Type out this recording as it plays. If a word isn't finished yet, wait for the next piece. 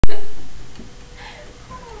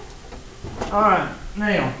All right,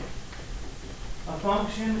 now, a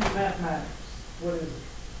function in mathematics. What is it?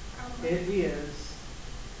 It is,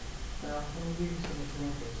 let me give you some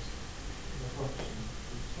examples of a function.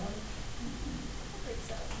 So it's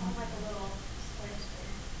not like a little square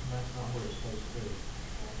square. That's not what it's supposed to be.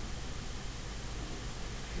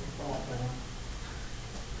 She'll fall down.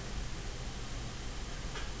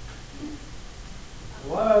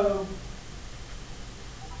 Whoa.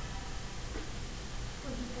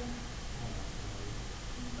 What do you think?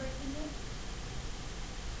 Breaking it?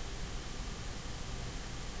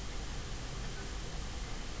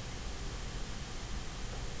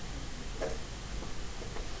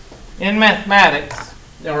 In mathematics,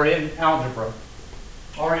 or in algebra,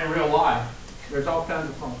 or in real life, there's all kinds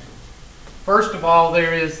of functions. First of all,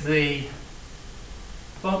 there is the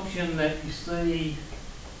function that you see,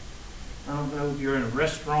 I don't know if you're in a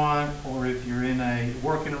restaurant or if you're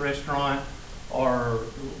work in a restaurant or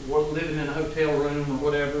living in a hotel room or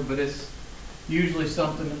whatever, but it's usually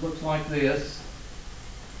something that looks like this.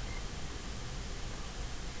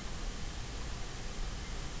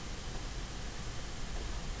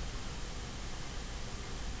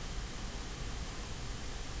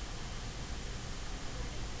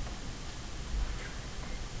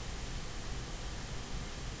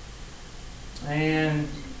 And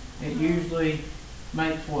it usually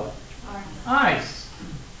makes what? Ice.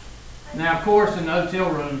 Now, of course, in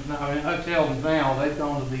hotel rooms, hotels now, they've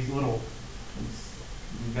gone to these little,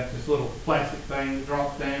 you've got this little plastic thing that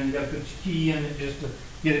drops down, you got to put your key in it just to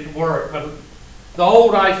get it to work. But the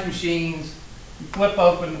old ice machines, you flip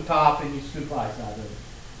open the top and you scoop ice out of it.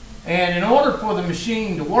 And in order for the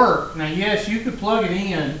machine to work, now yes, you could plug it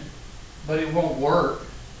in, but it won't work.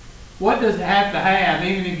 What does it have to have,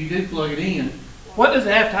 even if you do plug it in? What does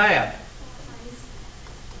it have to have?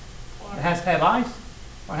 It has to have ice,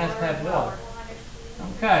 or it has to have water?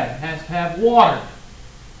 Okay, it has to have water.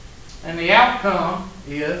 And the outcome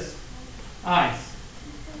is ice.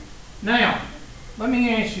 Now, let me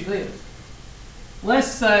ask you this. Let's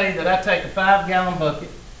say that I take a 5-gallon bucket.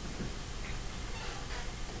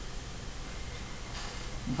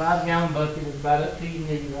 A 5-gallon bucket is about up to your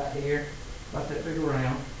knee right here, about that big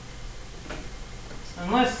around. And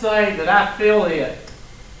let's say that I fill it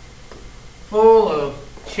full of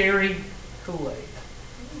cherry Kool-Aid.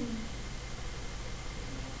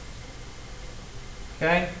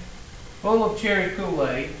 Okay? Full of cherry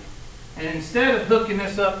Kool-Aid. And instead of hooking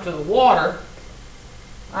this up to the water,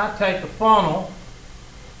 I take a funnel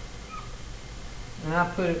and I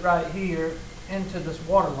put it right here into this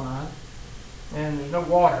water line. And there's no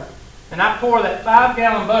water. And I pour that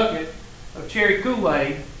 5-gallon bucket of cherry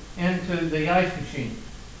Kool-Aid into the ice machine.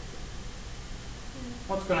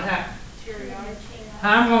 What's going to happen?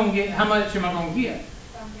 How much am I going to get?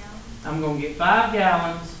 I'm going to get 5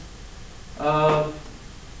 gallons of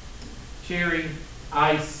cherry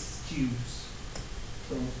ice cubes.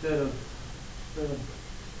 So instead of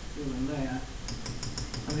doing that,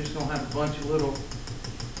 I'm just going to have a bunch of little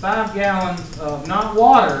 5 gallons of not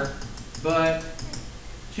water, but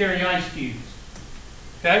cherry ice cubes.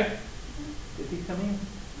 Okay? Did he come in?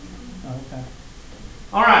 Oh, okay.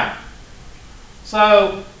 All right.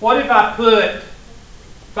 So what if I put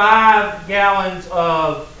 5 gallons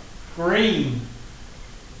of green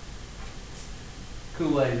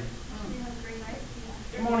Kool-Aid?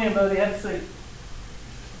 Come on in, buddy. Have a seat.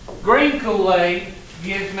 Green Kool-Aid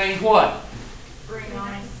gives me what? Green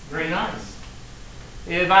ice. Green ice.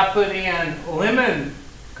 If I put in lemon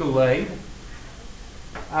Kool-Aid,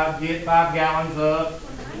 I get 5 gallons of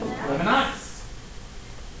lemon ice.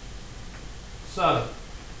 So,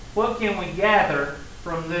 what can we gather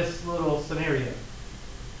from this little scenario?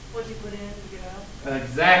 What'd you put in to get out?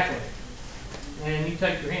 Exactly. And you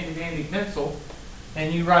take your handy dandy pencil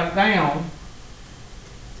and you write down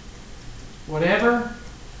whatever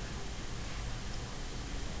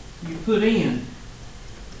you put in,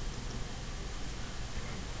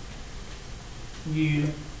 you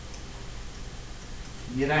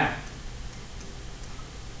get out.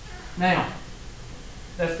 Now,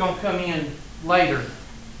 that's going to come in later.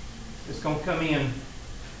 It's going to come in,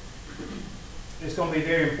 it's going to be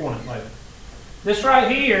very important later. This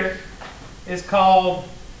right here is called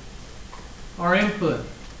our input.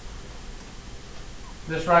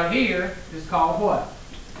 This right here is called what?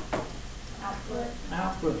 Output.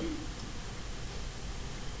 Output.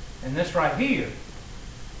 And this right here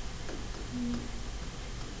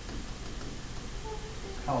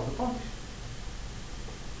is called the function.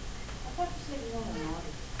 I thought you said you wanted an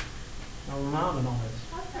I'm reminding on this.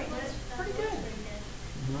 That's pretty good.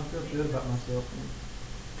 I feel good about myself.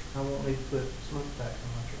 I won't need to put smoke packs on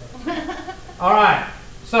my truck. All right.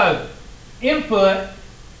 So, input,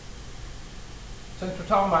 since we're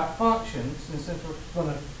talking about functions, and since we're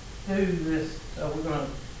going to do this, we're going to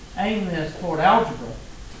aim this toward algebra,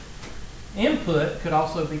 input could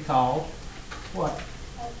also be called what?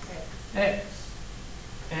 X.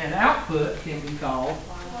 And output can be called,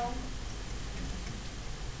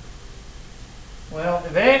 well,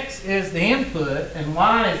 if X is the input and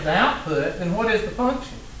Y is the output, then what is the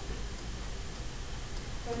function?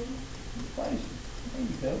 Equation. There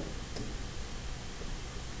you go.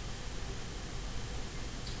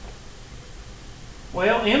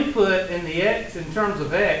 Well, input in the X, in terms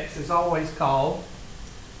of X, is always called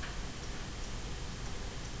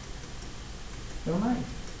domain.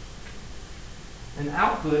 And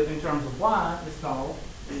output in terms of Y is called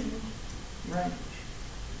range.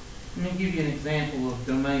 Let me give you an example of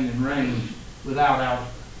domain and range without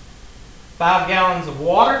algebra. 5 gallons of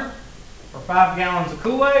water or 5 gallons of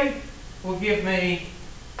Kool-Aid will give me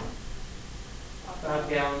 5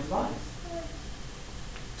 gallons of ice.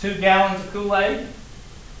 2 gallons of Kool-Aid.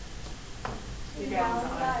 2 gallons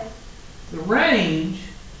of ice. The range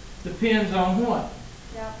depends on what?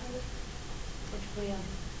 Which will?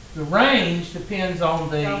 The range depends on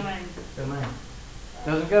the Domain.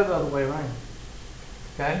 Doesn't go the other way around.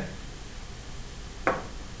 Okay?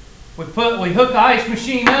 We hook the ice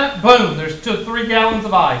machine up, boom, there's 2 or 3 gallons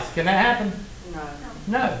of ice. Can that happen? No.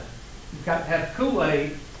 No. You've got to have Kool-Aid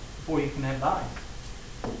before you can have the ice.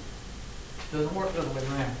 Doesn't work the other way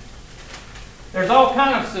around. There's all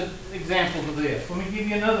kinds of examples of this. Let me give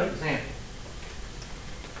you another example.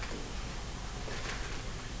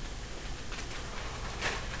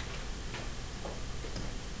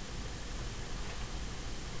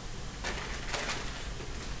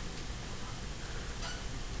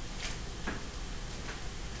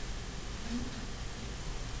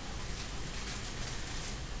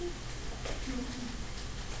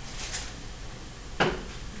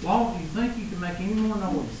 Walt, do you think you can make any more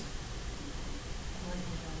noise?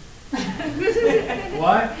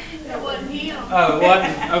 What? It wasn't him. Oh, it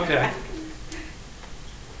wasn't? Okay.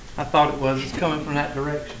 I thought it was. It's coming from that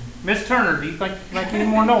direction. Miss Turner, do you think you can make any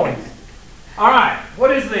more noise? All right. What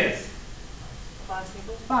is this?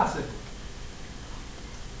 Bicycle. Bicycle.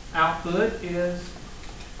 Output is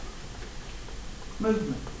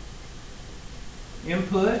movement.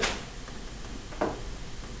 Input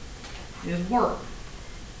is work.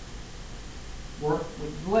 Work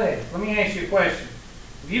with the legs. Let me ask you a question.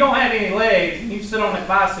 If you don't have any legs and you sit on that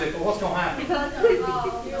bicycle, what's going to happen?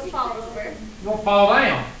 You'll fall over. You're going to fall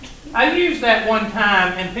down. I used that one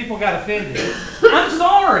time and people got offended. I'm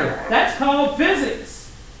sorry. That's called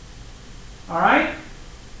physics. All right?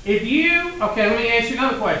 Okay, let me ask you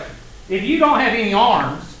another question. If you don't have any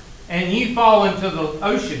arms and you fall into the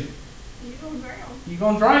ocean, You're going to drown. you're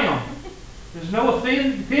going to drown. There's no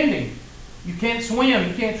defending. You can't swim.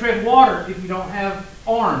 You can't tread water if you don't have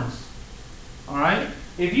arms. All right?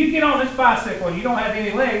 If you get on this bicycle and you don't have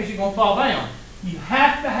any legs, you're going to fall down. You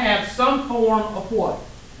have to have some form of what?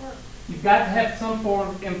 You've got to have some form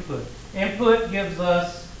of input. Input gives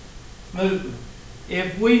us movement.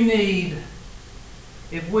 If we need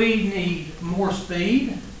more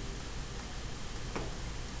speed,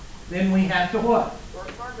 then we have to what? Work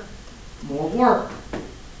harder. More work.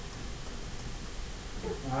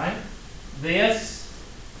 All right? This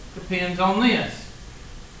depends on this.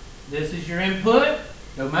 This is your input,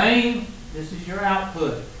 domain, this is your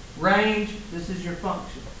output. Range, this is your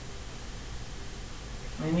function.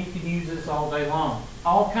 And you can use this all day long.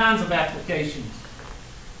 All kinds of applications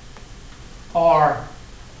are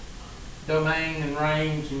domain and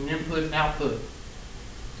range and input and output.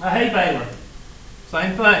 A hay baler,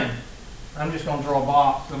 same thing. I'm just going to draw a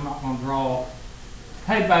box. I'm not going to draw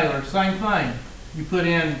hay baler, same thing. You put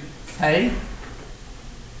in hay,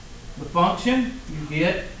 the function, you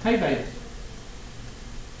get hay bales.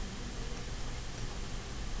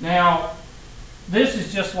 Now, this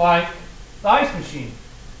is just like the ice machine.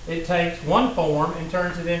 It takes one form and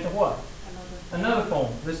turns it into what? Another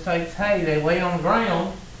form. This takes hay, they lay on the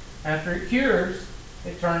ground. After it cures,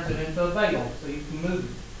 it turns it into a bale so you can move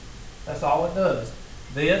it. That's all it does.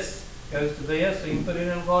 This goes to this so you can put it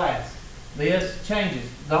in a glass. This changes.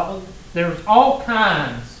 There's all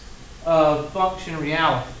kinds of function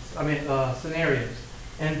realities, scenarios.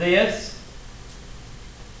 And this,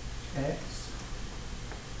 x,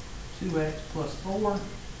 2x plus 4,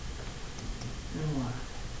 and y.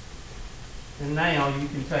 And now you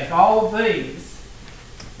can take all of these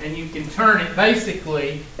and you can turn it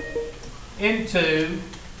basically into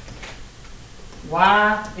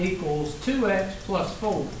y equals 2x plus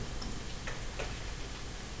 4.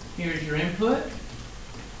 Here's your input.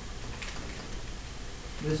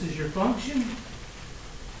 This is your function.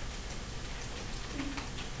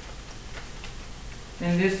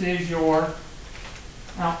 And this is your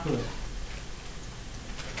output.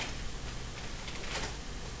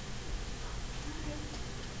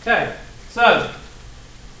 Okay, so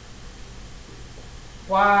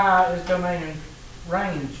why is domain and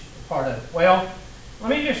range a part of it? Well, let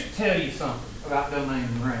me just tell you something about domain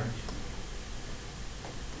and range.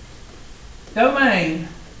 Domain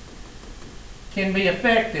can be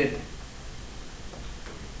affected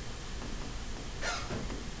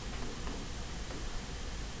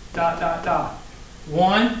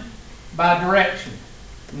one, by direction.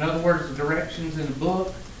 In other words, the directions in the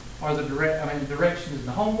book, or the directions in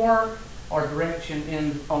the homework, or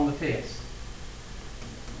direction on the test.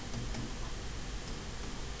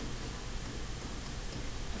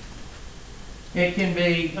 It can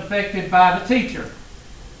be affected by the teacher.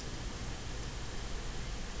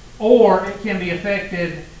 Or it can be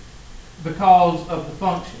affected because of the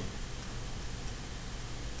function.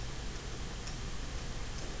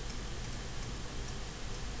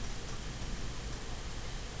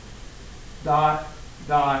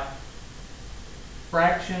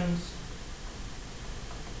 Fractions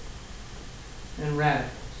and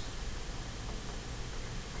radicals.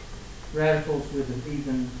 Radicals with an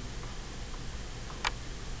even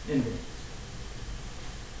index.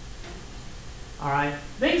 All right,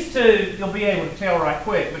 these two you'll be able to tell right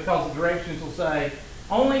quick because the directions will say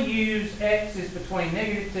only use x is between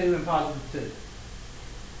 -2 and +2.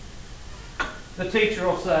 The teacher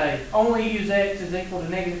will say only use x is equal to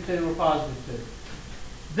 -2 or +2.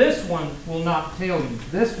 This one will not tell you.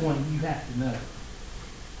 This one you have to know.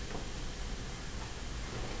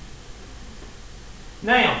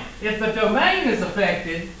 Now, if the domain is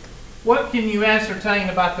affected, what can you ascertain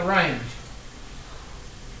about the range?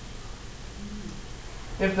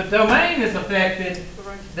 If the domain is affected,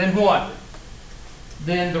 then what?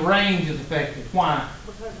 Then the range is affected. Why?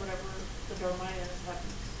 Because whatever the domain is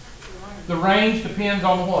happens. The range depends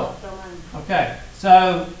on what? Domain. Okay,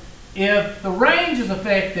 so if the range is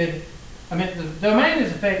affected, the domain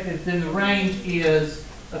is affected, then the range is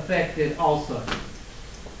affected also.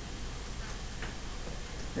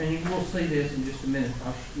 And you will see this in just a minute.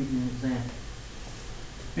 I'll give you an example.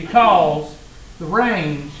 Because the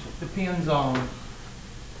range depends on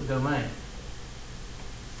the domain.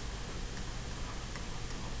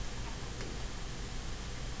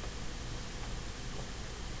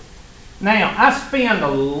 Now, I spend a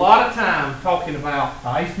lot of time talking about the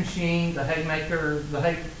ice machine, the haymaker, the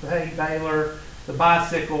hay baler, the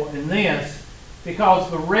bicycle, and this, because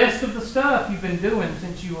the rest of the stuff you've been doing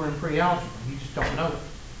since you were in pre-algebra. You just don't know it.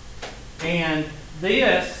 And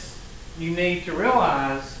this, you need to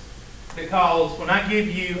realize, because when I give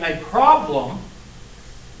you a problem,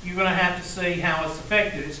 you're going to have to see how it's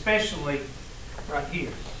affected, especially right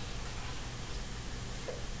here.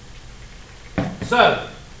 So,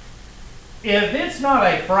 if it's not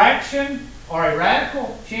a fraction or a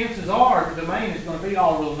radical, chances are the domain is going to be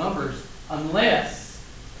all real numbers unless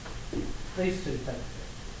these two take it.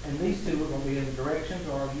 And these two are going to be in the directions,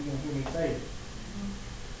 or are you going to hear me say it?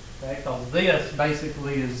 Okay, because this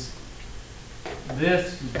basically is,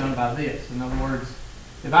 this is done by this. In other words,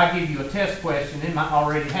 if I give you a test question, it might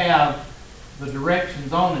already have the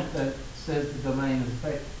directions on it that says the domain is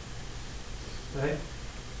affected. Okay?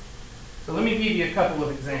 So let me give you a couple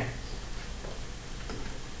of examples.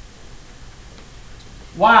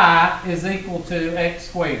 Y is equal to x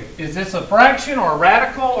squared. Is this a fraction or a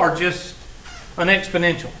radical or just an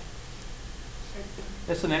exponential?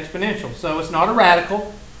 It's an exponential. So it's not a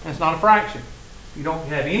radical and it's not a fraction. You don't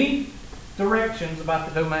have any directions about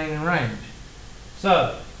the domain and range.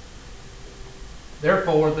 So,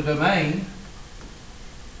 therefore, the domain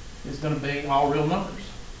is going to be all real numbers.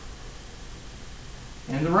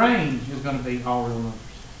 And the range is going to be all real numbers.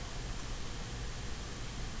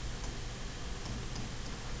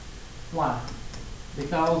 Why?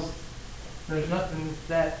 Because there's nothing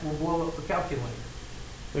that will blow up the calculator.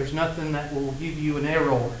 There's nothing that will give you an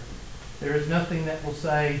error. There is nothing that will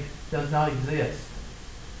say does not exist.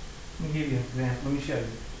 Let me give you an example. Let me show you.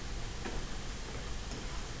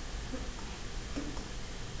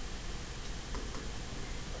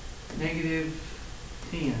 -10,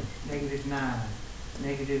 -9,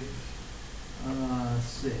 -6,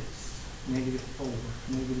 -4,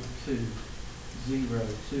 -2, 0,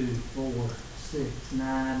 2, 4, 6,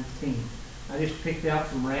 9, 10. I just picked out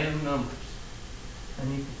some random numbers.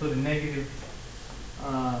 And you can put a -11,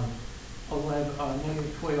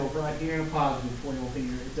 -12 right here and a +12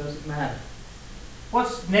 here. It doesn't matter.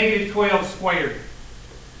 What's -12 squared?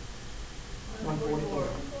 144.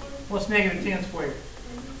 What's -10 squared?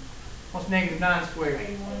 What's negative 9 squared?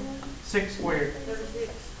 81. 6 squared.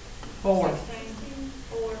 36. 4. 16.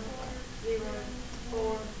 4. 0.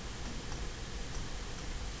 4.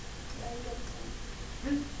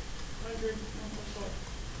 100.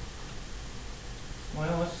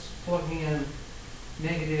 Well, let's plug in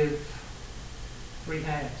negative 3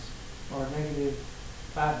 halves, or negative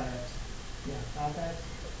 5 halves. Yeah, 5 halves. Is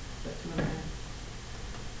that 2 1/2?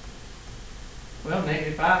 Well,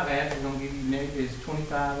 negative 5 halves is going to give you is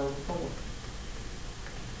 25 over 4.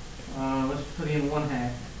 Let's put in 1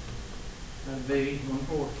 half. That'd be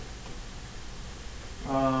 1/4.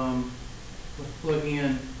 Let's plug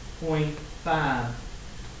in 0.5.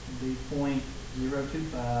 It'd be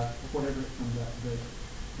 0.025, or whatever it comes out to be.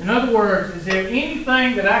 In other words, is there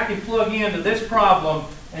anything that I can plug into this problem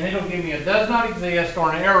and it'll give me a does not exist or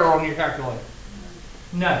an error on your calculator?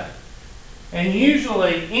 No. And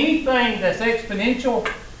usually anything that's exponential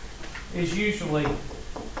is usually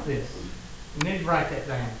this. You need to write that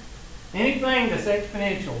down. Anything that's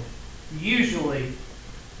exponential usually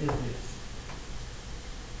is this.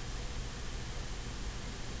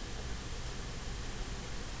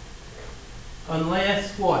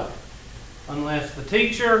 Unless what? Unless the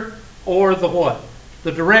teacher or the what?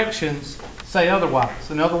 The directions say otherwise.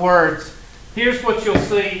 In other words, here's what you'll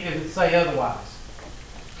see if it say otherwise.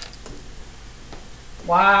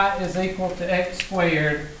 Y is equal to x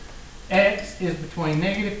squared. X is between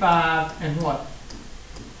negative 5 and what?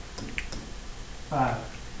 5.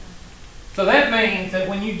 So that means that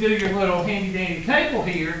when you do your little handy dandy table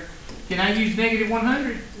here, can I use negative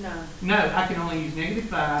 100? No. No, I can only use negative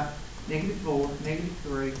 5, negative 4, negative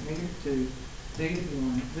 3, negative 2, negative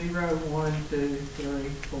 1, 0, 1, 2, 3,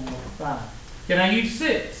 4, 5. Can I use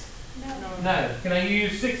 6? No. No. Can I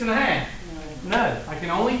use 6 and a half? No. No. I can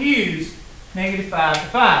only use negative 5 to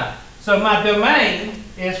 5. So my domain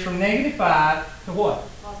is from negative 5 to what?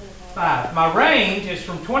 Positive 5. My range is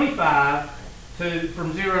from 25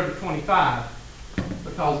 from 0 to 25,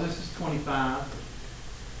 because this is 25,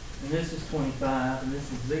 and this is 25, and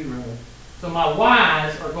this is 0. So my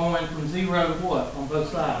y's are going from 0 to what on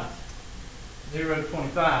both sides? 0 to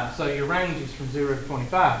 25. So your range is from 0 to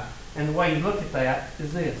 25. And the way you look at that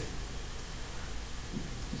is this.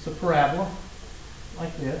 It's a parabola,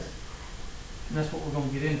 like this. And that's what we're going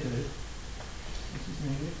to get into. This is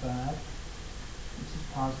negative 5. This is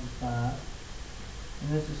positive 5. And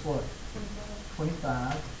this is what?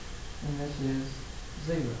 25. And this is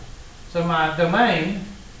 0. So my domain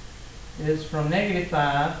is from negative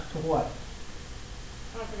 5 to what?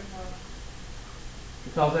 Positive 5.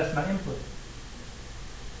 Because that's my input.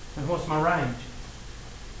 And what's my range?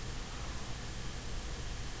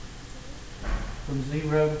 From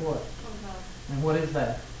 0 to what? 25. And what is that?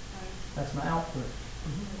 Nice. That's my output.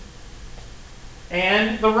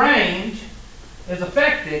 And the range is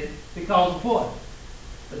affected because of what?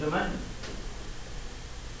 The domain.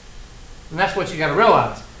 And that's what you got to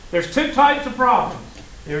realize. There's two types of problems.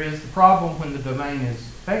 There is the problem when the domain is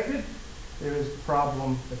affected. There is the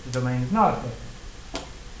problem that the domain is not affected.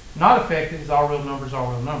 Not affected is all real numbers,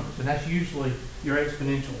 and that's usually your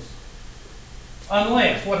exponentials.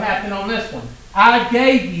 Unless, what happened on this one? I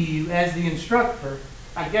gave you, as the instructor,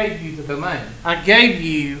 I gave you the domain. I gave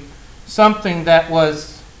you something that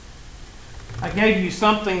was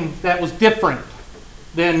different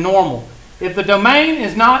than normal. If the domain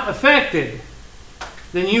is not affected,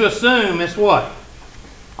 then you assume it's what?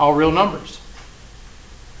 All real numbers.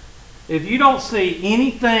 If you don't see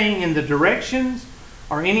anything in the directions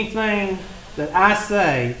or anything that I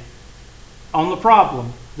say on the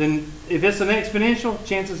problem, then if it's an exponential,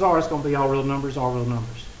 chances are it's going to be all real numbers,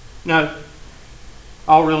 No,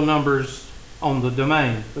 all real numbers on the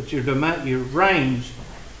domain, but your range.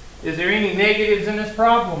 Is there any negatives in this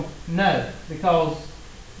problem? No, because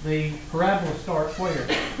the parabola starts where?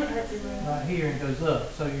 Right here and goes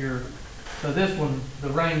up. So this one, the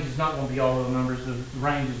range is not going to be all real numbers. The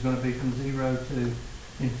range is going to be from 0 to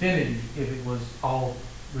infinity if it was all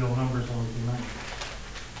real numbers on the domain,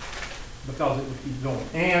 because it would keep going.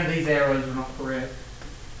 And these arrows are not correct.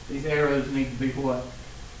 These arrows need to be what?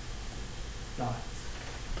 Dots.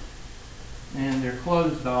 And they're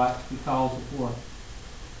closed dots because of what?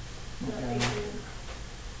 Okay.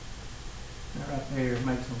 That right there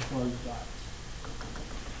makes them closed dots.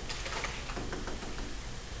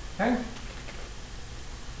 Okay?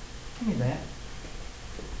 Give me that.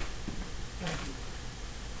 Thank you.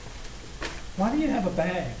 Why do you have a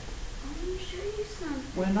bag? Are you sure you something?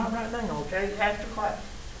 Well, not right now, okay? After class.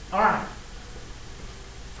 All right.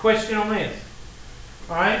 Question on this.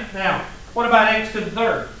 All right. Now, what about x to the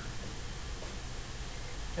third?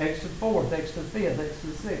 X to the fourth, x to the fifth, x to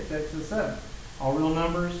the sixth, x to the seventh. All real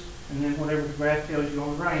numbers, and then whatever the graph tells you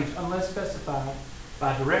on the range, unless specified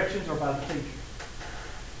by directions or by the teacher.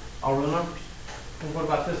 All real numbers. And what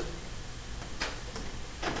about this?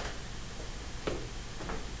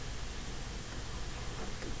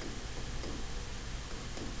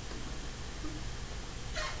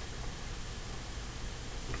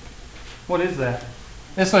 What is that?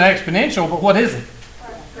 It's an exponential, but what is it?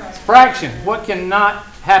 It's fraction. What cannot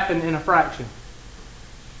happen in a fraction?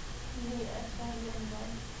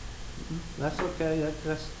 That's okay.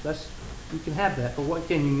 That's you can have that, but what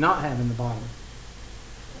can you not have in the bottom?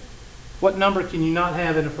 What number can you not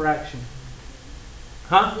have in a fraction?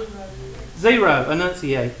 Huh? Zero.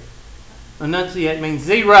 Enunciate. Enunciate means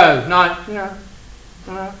zero, not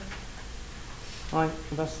like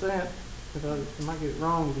that's that. If I might get it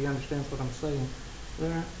wrong, if he understands what I'm saying.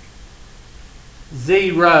 There.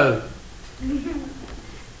 Zero.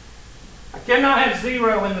 I cannot have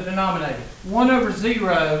zero in the denominator. 1 over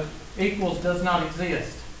 0 equals does not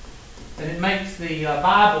exist. And it makes the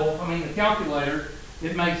the calculator,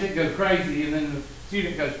 it makes it go crazy, and then the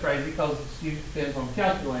student goes crazy because the student depends on the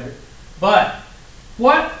calculator. But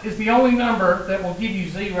what is the only number that will give you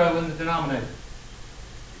 0 in the denominator?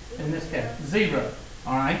 In this case, 0.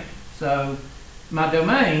 All right? So my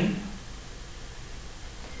domain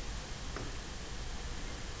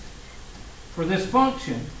for this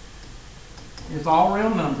function is all real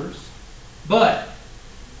numbers, but,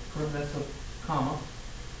 that's a comma,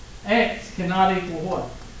 x cannot equal what?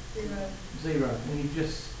 0. And you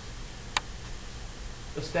just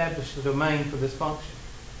establish the domain for this function.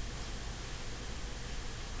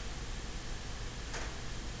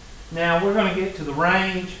 Now we're going to get to the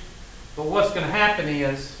range, but what's going to happen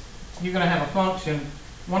is you're going to have a function,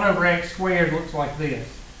 1 over x squared looks like this.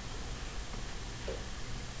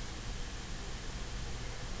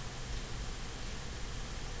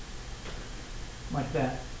 Like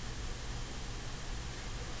that.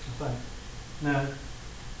 Okay. No.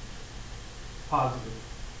 Positive.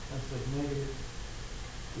 That's a negative.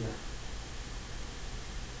 Yeah.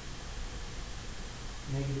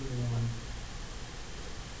 -1.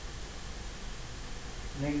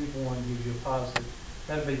 -1 gives you a positive.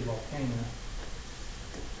 That'd be the volcano.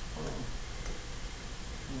 Hold on.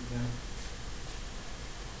 Okay.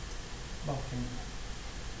 Volcano.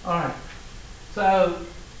 Alright. So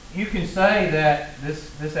you can say that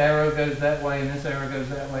this arrow goes that way, and this arrow goes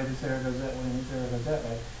that way, this arrow goes that way, and this arrow goes that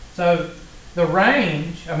way. So the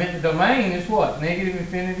range, the domain is what? Negative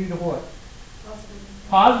infinity to what?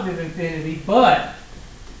 Positive infinity, but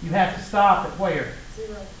you have to stop at where?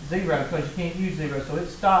 0, because you can't use 0. So it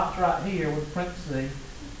stops right here with a parenthesis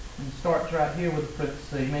and starts right here with a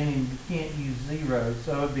parenthesis, meaning you can't use 0.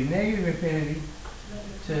 So it would be negative infinity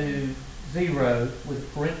to 0 with a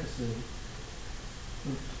parenthesis.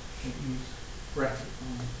 Oops, can't use brackets.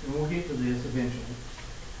 And we'll get to this eventually.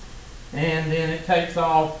 And then it takes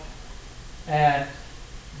off at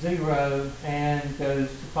 0 and goes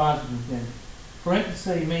to positive infinity.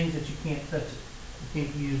 Parenthesis means that you can't touch it. You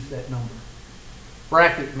can't use that number.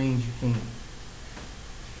 Bracket means you can.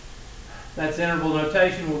 That's interval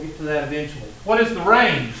notation. We'll get to that eventually. What is the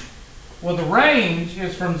range? Well, the range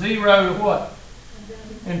is from 0 to what?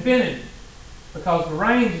 Infinity. Because the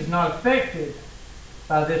range is not affected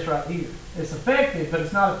by this right here. It's affected, but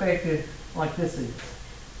it's not affected like this is.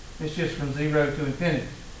 It's just from 0 to infinity.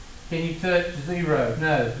 Can you touch 0?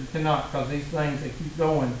 No, you cannot, because these things, they keep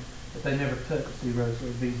going, but they never touch 0. So it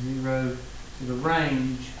would be 0 to the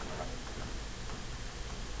range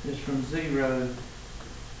is from 0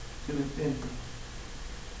 to infinity.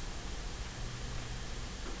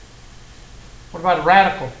 What about a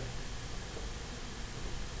radical?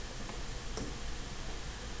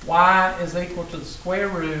 Y is equal to the square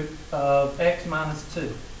root of x minus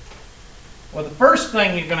 2. Well, the first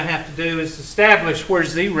thing you're going to have to do is establish where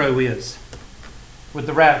 0 is with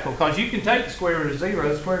the radical, because you can take the square root of 0.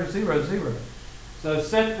 The square root of 0 is 0. So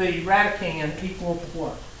set the radicand equal to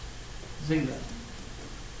what? 0.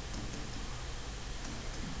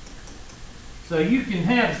 So you can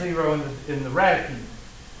have 0 in the radicand.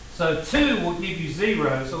 So 2 will give you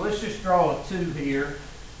 0. So let's just draw a 2 here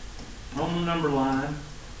on the number line.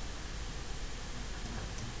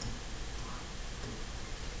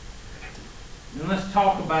 And let's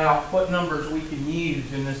talk about what numbers we can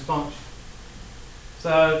use in this function.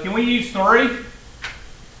 So can we use 3?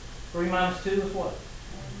 3 minus 2 is what?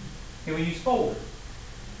 Can we use 4?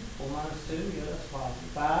 4 minus 2, yeah, that's positive.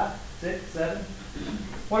 5, 6, 7.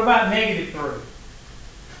 What about negative 3?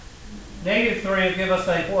 Negative 3 will give us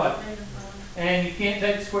a what? And you can't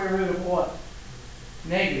take the square root of what?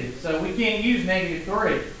 Negative. So we can't use negative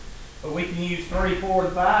 3. But we can use 3, 4,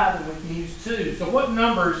 and 5, and we can use 2. So what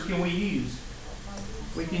numbers can we use?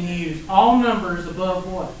 We can use all numbers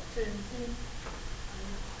above what? 2.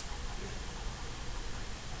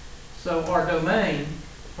 So our domain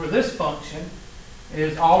for this function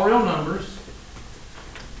is all real numbers,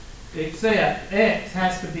 except x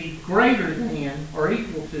has to be greater than or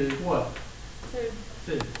equal to what?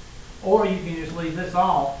 2. 2. Or you can just leave this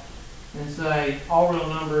off and say all real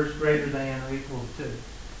numbers greater than or equal to 2.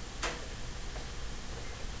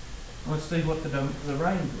 Let's see what the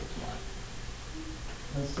range looks like.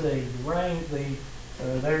 Let's see, the range,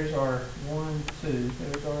 there's our 1, 2,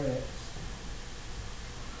 there's our x.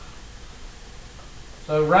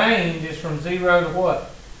 So range is from 0 to what?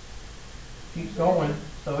 Keeps going,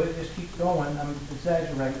 so it just keeps going. I'm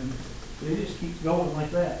exaggerating. It just keeps going like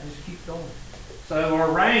that. It just keeps going. So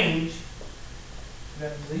our range,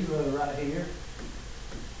 got 0 right here.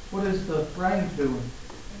 What is the range doing?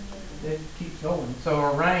 It keeps going. So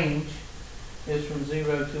our range is from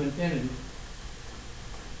 0 to infinity.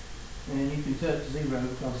 And you can touch 0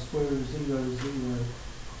 because the square root of 0 is 0.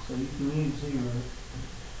 So you can use 0.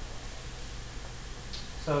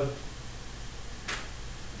 So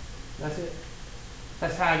that's it.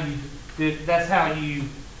 That's how you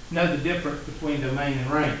know the difference between domain and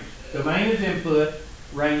range. Domain is input,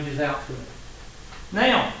 range is output.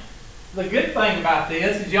 Now, the good thing about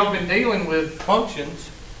this is y'all been dealing with functions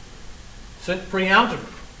since pre-algebra.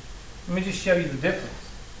 Let me just show you the difference.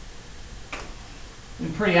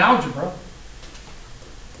 In pre-algebra,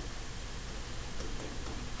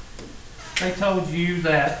 they told you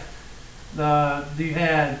that you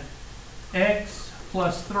had x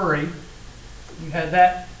plus 3, you had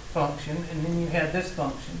that function, and then you had this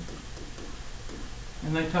function,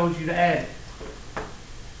 and they told you to add it.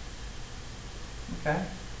 Okay?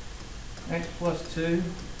 X plus 2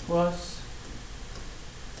 plus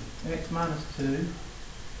x minus 2.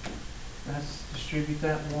 Let's distribute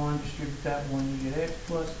that 1, you get x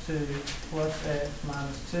plus 2 plus x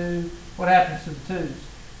minus 2. What happens to the 2's?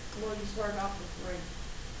 Well, you start off with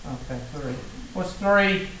 3. Okay, 3. What's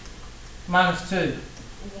 3 minus 2?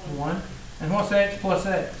 1. And what's x plus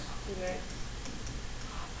x? 2x.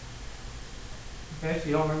 Okay, so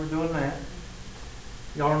y'all remember doing that.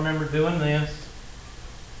 Y'all remember doing this.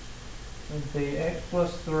 It would be x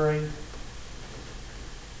plus 3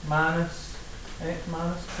 minus x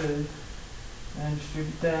minus 2. And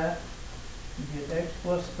distribute that. You get x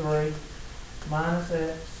plus 3 minus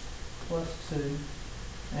x plus 2.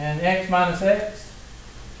 And x minus x.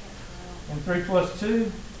 And 3 plus 2.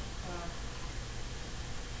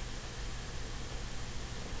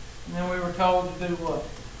 And then we were told to do what?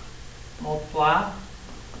 Multiply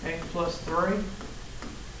x plus 3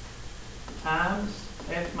 times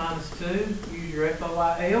x minus 2. Use your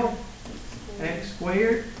FOIL. X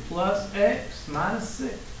squared plus x minus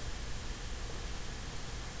 6.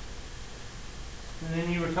 And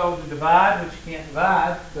then you were told to divide, which you can't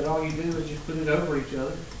divide, but all you do is just put it over each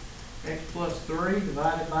other. X plus 3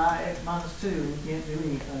 divided by x minus 2. We can't do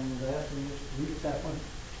anything with that. We just read it that way.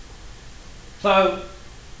 So,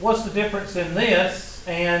 what's the difference in this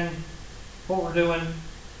and what we're doing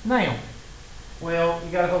now? Well,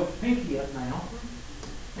 you got to hold your pinky up now.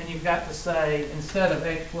 And you've got to say, instead of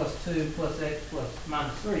x plus 2 plus x plus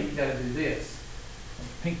minus 3, you've got to do this. Hold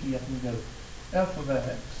your pinky up and go, f of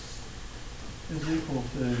x is equal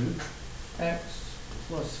to x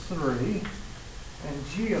plus 3, and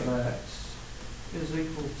g of x is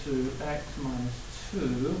equal to x minus 2.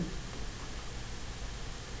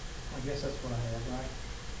 I guess that's what I had, right?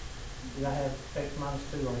 Did I have x minus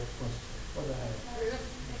 2 or x plus 2? What did I have?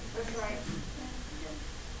 That's right.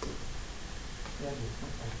 Yeah, I did.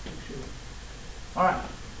 Okay, sure. All right.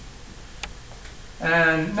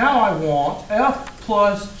 And now I want f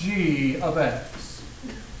plus g of x.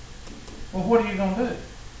 Well, what are you going to do?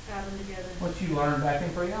 Add them together. What you learned back in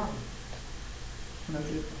pre-algebra. No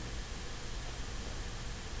different.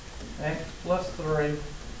 X plus 3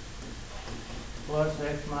 plus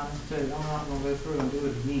x minus 2. I'm not going to go through and do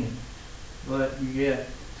it again. But you get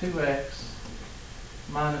 2x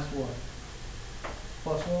minus what?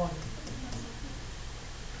 Plus 1.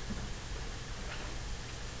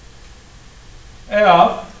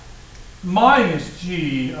 F minus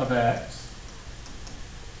g of x.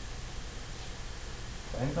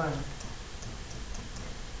 Same thing.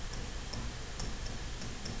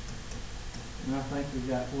 And I think we've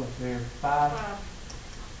got what there? 5.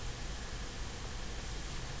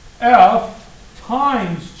 F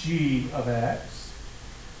times g of x.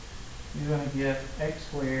 You're going to get x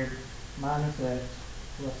squared minus x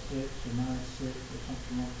plus 6 or minus 6 or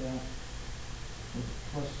something like that.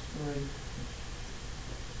 Plus 3.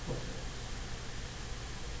 plus x.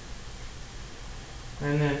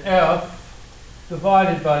 And then f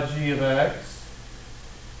divided by g of x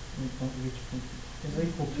is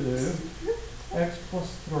equal to x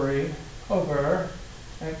plus 3 over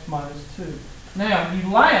x minus 2. Now, you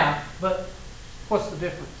laugh, but what's the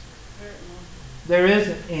difference? There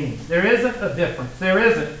isn't any. There isn't a difference. There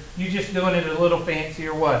isn't. You're just doing it a little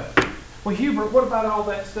fancier way. Well, Hubert, what about all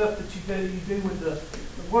that stuff that you do? You do with the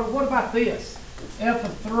what about this? F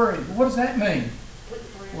of 3. What does that mean?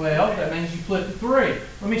 Well, that means you flip the 3.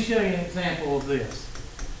 Let me show you an example of this.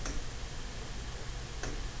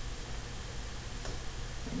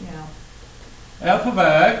 Yeah. F of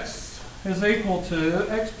x is equal to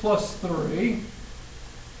x plus 3,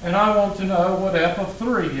 and I want to know what f of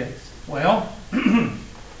 3 is. Well,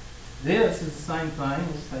 this is the same thing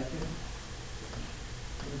as taking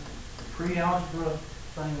the pre-algebra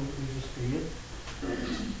thing that we just did.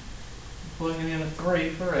 Plugging in a 3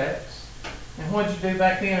 for x. And what did you do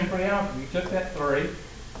back then in pre-algebra? You took that 3,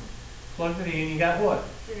 plugged it in, you got what?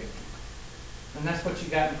 6. And that's what you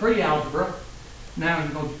got in pre-algebra. Now you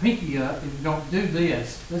go to pinky up and you don't do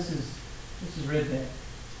this. This is redneck.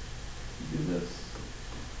 You do this.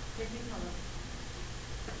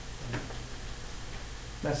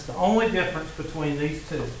 That's the only difference between these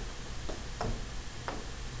two.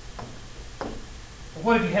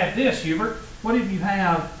 What if you have this, Hubert? What if you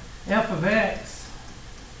have f of x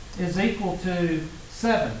is equal to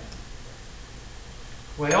 7?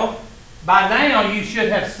 Well, by now you should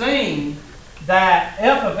have seen that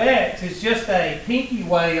f of x is just a pinky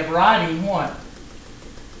way of writing what?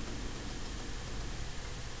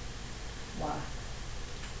 Y.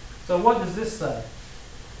 So what does this say?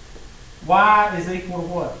 Y is equal to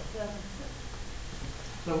what? 7.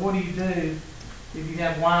 So what do you do if you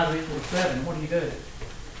have y is equal to 7? What do?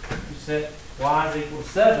 You set y is equal to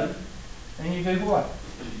 7, and you do what?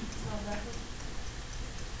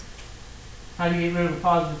 How do you get rid of a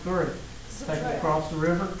positive 3? Take it across the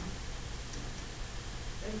river.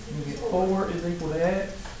 You get 4 is equal to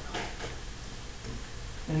x.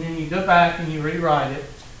 And then you go back and you rewrite it.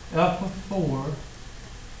 F of 4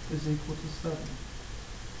 is equal to 7.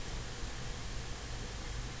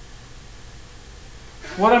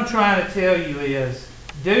 What I'm trying to tell you is,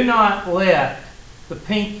 do not let the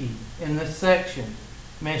pinky in this section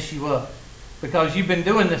mess you up. Because you've been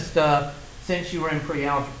doing this stuff since you were in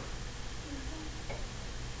pre-algebra.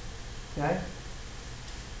 Okay?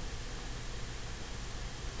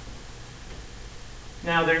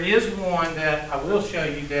 Now there is one that I will show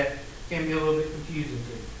you that can be a little bit confusing to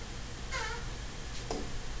you.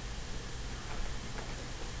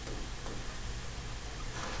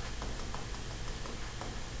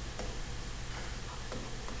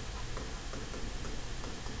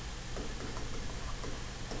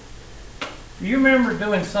 Do you remember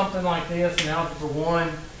doing something like this in Algebra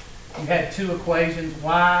 1? You had two equations,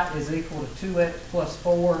 y is equal to 2x plus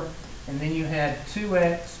 4, and then you had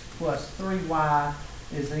 2x plus 3y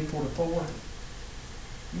is equal to 4.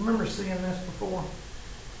 You remember seeing this before?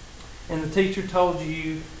 And the teacher told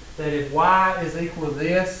you that if y is equal to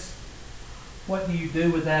this, what do you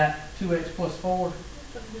do with that 2x plus 4?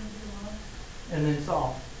 And then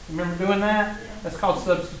solve. Remember doing that? That's called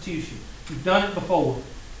substitution. You've done it before.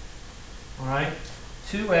 Alright?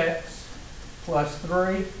 2x plus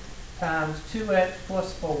 3 times 2x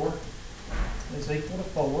plus 4 is equal to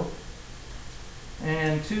 4.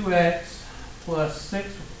 And 2x plus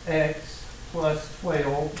 6x plus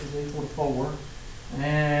 12 is equal to 4.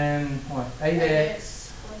 And what?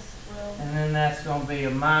 8x plus 12. And then that's going to be a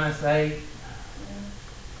minus 8.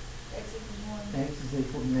 X equals 1. X is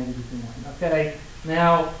equal to negative 1. Okay,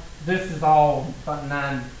 now this is all about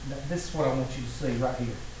 9. This is what I want you to see right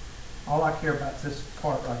here. All I care about is this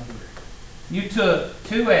part right here. You took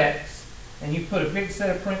 2x and you put a big set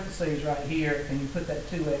of parentheses right here and you put that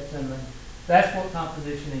 2x in there. That's what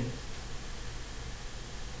composition is.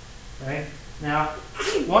 Okay? Now,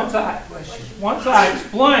 once I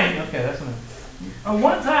explain, okay, that's enough.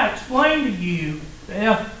 Once I explain to you the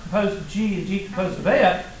F composed of G and G composed of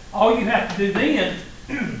F, all you have to do then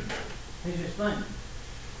is just think.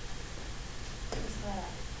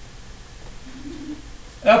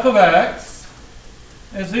 F of x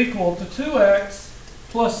is equal to 2x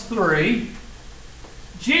plus 3.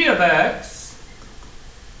 G of x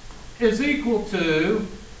is equal to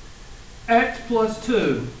x plus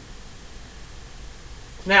 2.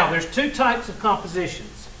 Now, there's two types of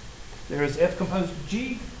compositions. There is F composed of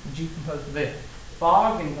G and G composed of F.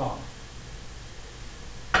 Fog and Goff.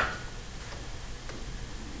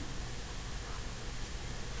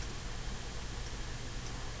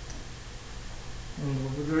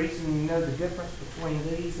 And the reason you know the difference between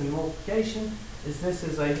these and multiplication is this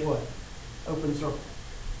is a what? Open circle.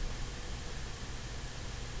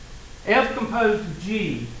 F composed of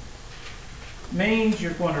G means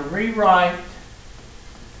you're going to rewrite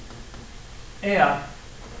F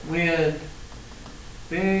with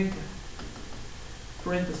big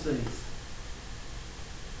parentheses.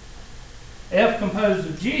 F composed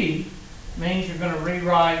of G means you're going to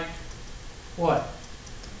rewrite what?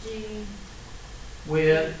 G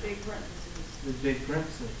With big parentheses. big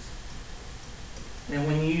parentheses. And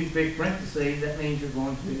when you use big parentheses, that means you're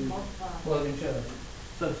going to Multiply. plug and shove,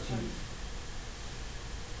 substitute.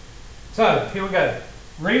 So, here we go.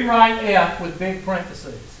 Rewrite F with big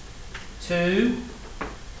parentheses. 2,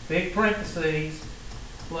 big parentheses,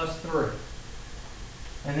 plus 3.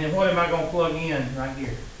 And then what am I going to plug in right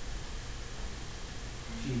here?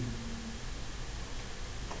 G.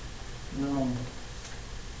 Normal.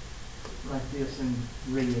 Like this in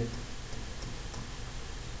red.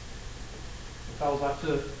 Because I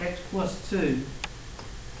took x plus 2 and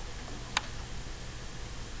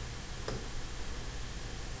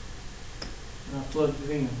I plugged it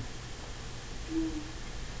in.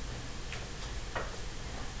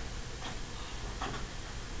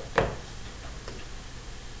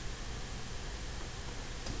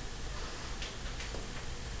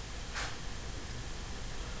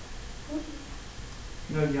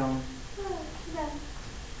 No yawning.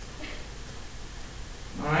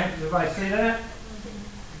 Alright, does everybody see that?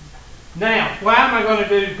 Now, why am I going to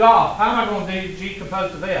do golf? How am I going to do G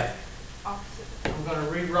composed of F? Opposite. I'm going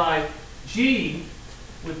to rewrite G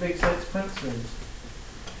with big sets of parentheses.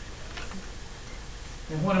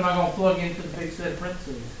 And what am I going to plug into the big set of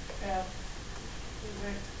parentheses? F. 2x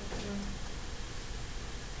plus 3.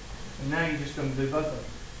 And now you're just going to do both of them.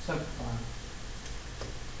 Simplify.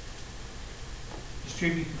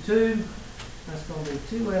 Distribute the 2. That's going to be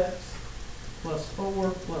 2x plus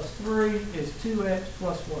 4 plus 3 is 2x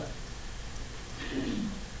plus what?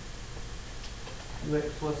 2x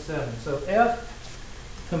plus 7. So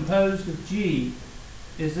F composed of G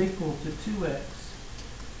is equal to 2x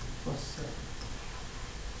plus 7.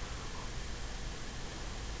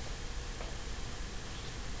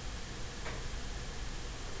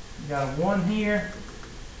 You got a 1 here.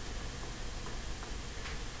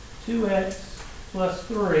 2x plus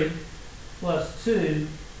 3 plus 2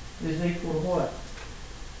 is equal to what?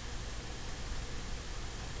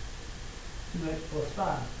 2x plus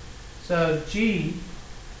 5. So G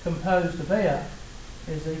composed of F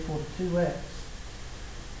is equal to 2x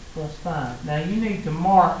plus 5. Now you need to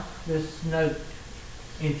mark this note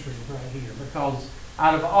entry right here because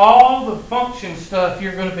out of all the function stuff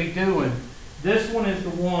you're going to be doing, this one is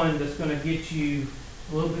the one that's going to get you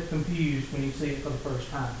a little bit confused when you see it for the first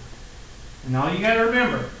time. And all you got to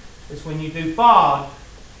remember is when you do FOG,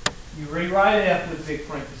 you rewrite F with big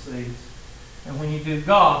parentheses. And when you do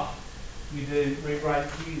golf, you do rewrite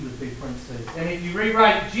G with big parentheses. And if you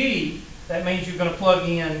rewrite G, that means you're going to plug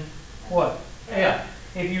in what? F.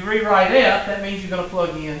 If you rewrite F, that means you're going to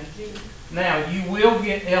plug in G. Now, you will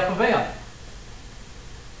get F of F.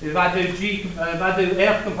 If I do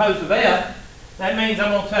F composed of F, that means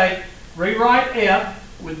I'm going to rewrite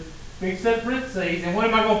F with big set of parentheses, and what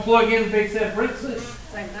am I going to plug in the big set of parentheses?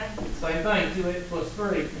 Same thing. Same thing, 2x plus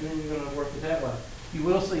 3, and then you're going to work it that way. You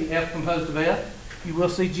will see F composed of F. You will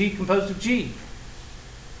see G composed of G.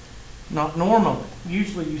 Not normally.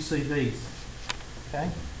 Usually you see these. Okay?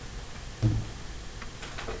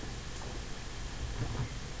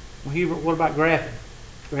 Well, here, what about graphing?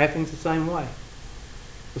 Graphing's the same way.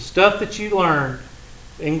 The stuff that you learned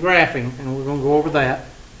in graphing, and we're going to go over that,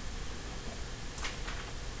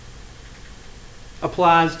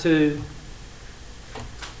 applies to,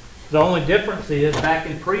 the only difference is back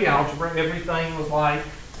in pre-algebra, everything was like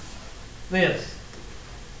this.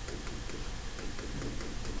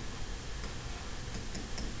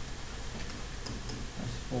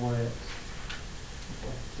 That's 4x.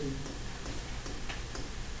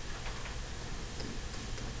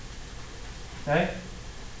 Okay?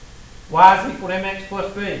 Y is equal to mx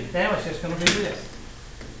plus b. Now it's just going to be this.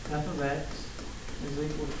 F of x is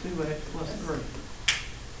equal to 2x plus 3.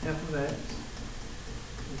 F of x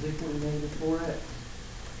is equal to negative 4x.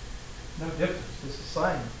 No difference. It's the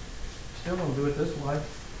same. Still going to do it this way.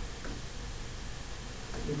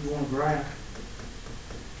 If you want to graph.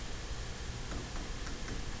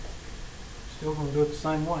 Still going to do it the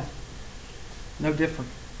same way. No different.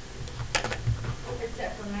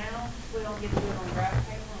 Except for now, we don't get to do it on graph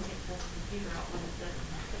paper, we'll get to the computer out when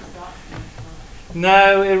it's documents.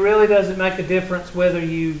 No, it really doesn't make a difference whether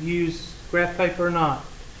you use graph paper or not.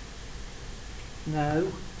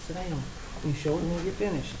 No, sit down. You show it when you get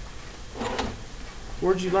finished.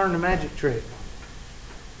 Where'd you learn the magic trick?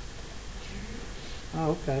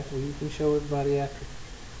 Oh, okay. Well, you can show everybody after.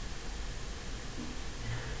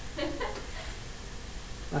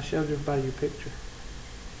 I showed everybody your picture.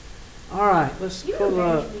 All right, let's pull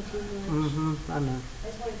up. I know.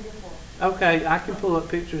 That's what it's here for. Okay, I can pull up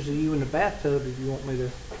pictures of you in the bathtub if you want me to.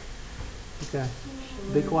 Okay,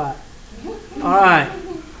 be quiet. All right.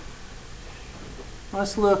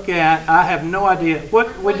 Let's look at, I have no idea.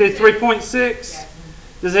 What, we do 3.6?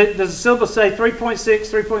 Does the syllabus say 3.6,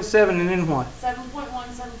 3.7, and then what? 7.1,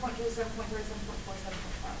 7.2, 7.3, 7.4,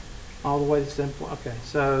 7.5. All the way to 7. Okay,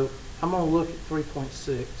 so I'm going to look at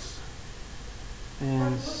 3.6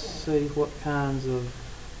 and see what kinds of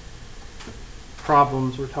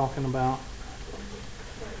problems we're talking about.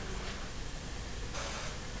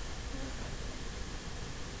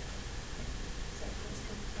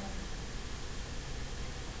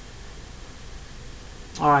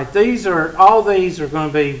 All right, all these are going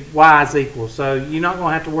to be y is equal, so you're not going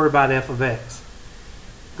to have to worry about f of x.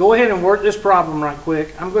 Go ahead and work this problem right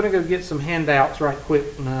quick. I'm going to go get some handouts right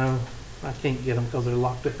quick. No, I can't get them because they're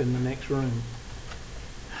locked up in the next room.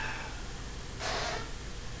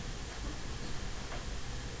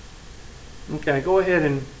 Okay, go ahead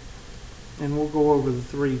and we'll go over the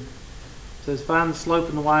three. It says find the slope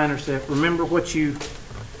and the y-intercept. Remember what you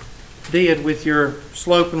did with your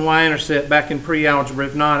slope and y-intercept back in pre-algebra.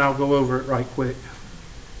 If not, I'll go over it right quick.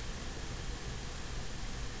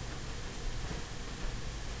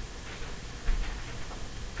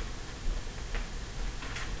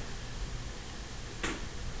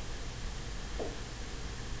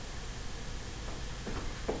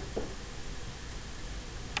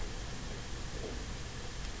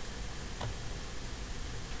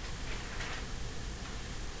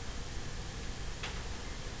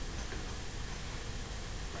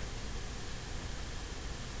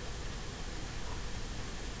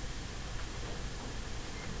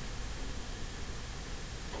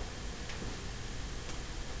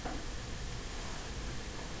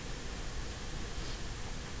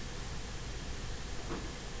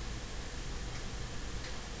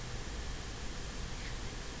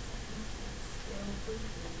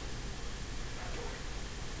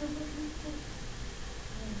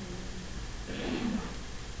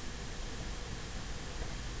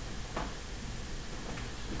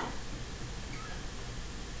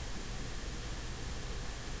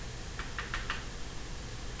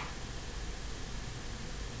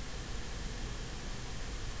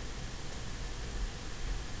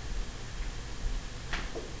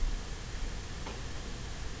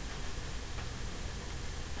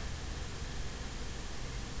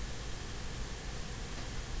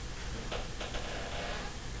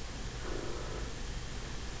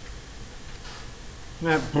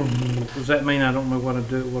 Now, does that mean I don't know what I'm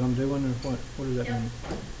doing, or what does that mean?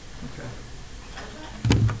 Okay.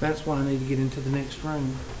 That's why I need to get into the next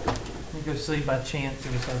room. Let me go see by chance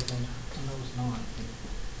if it's open. I know it's not.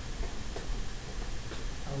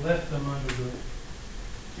 I left them under the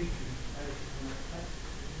teacher.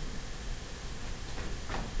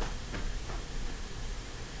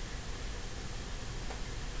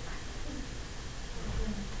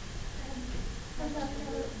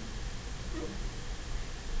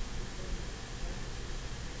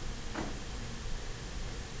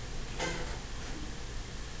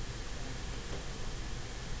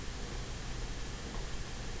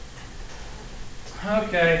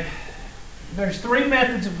 Okay, there's three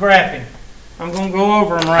methods of graphing. I'm going to go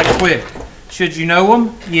over them right quick. Should you know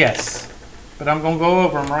them? Yes. But I'm going to go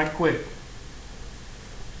over them right quick.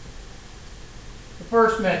 The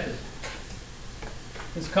first method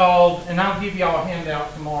is called, and I'll give y'all a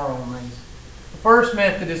handout tomorrow on these. The first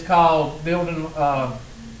method is called building the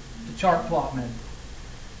chart plot method.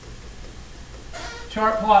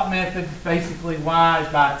 Chart plot method, basically y is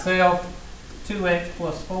by itself, 2x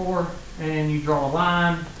plus 4, and you draw a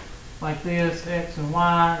line like this, x and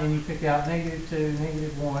y, and you pick out -2,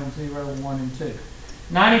 -1, 0, 1, and 2.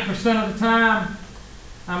 90% of the time,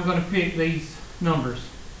 I'm going to pick these numbers.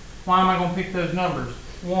 Why am I going to pick those numbers?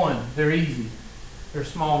 1, they're easy. They're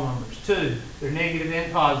small numbers. 2, they're negative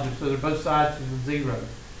and positive, so they're both sides of the 0.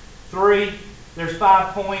 3, there's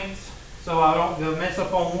 5 points, so I don't go mess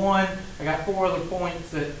up on 1. I got 4 other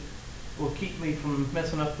points that will keep me from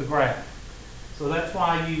messing up the graph. So that's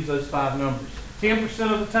why I use those 5 numbers.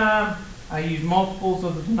 10% of the time, I use multiples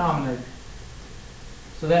of the denominator.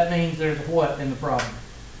 So that means there's a what in the problem?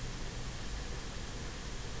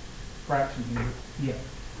 Fraction here. Yeah.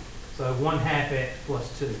 So 1/2 x plus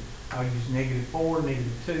 2. I'll use -4,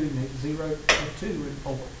 -2, -0, 2, and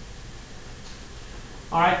 4.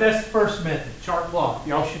 All right, that's the first method, chart plot.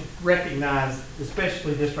 Y'all should recognize,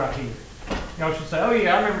 especially this right here. Y'all should say, oh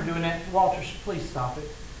yeah, I remember doing that. Walter, please stop it.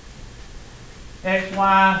 X,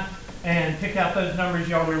 Y, and pick out those numbers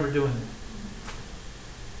y'all remember doing that.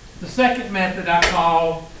 The second method I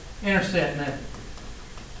call intercept method.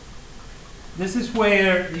 This is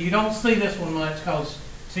where you don't see this one much because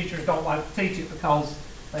teachers don't like to teach it because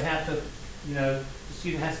they have to, the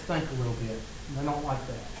student has to think a little bit. And they don't like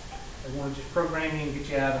that. They want to just program you and get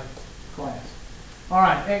you out of class. All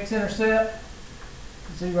right, x-intercept,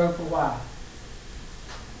 0 for y.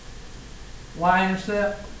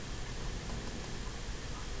 Y-intercept,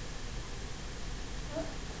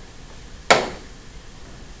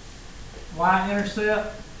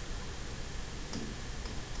 y-intercept,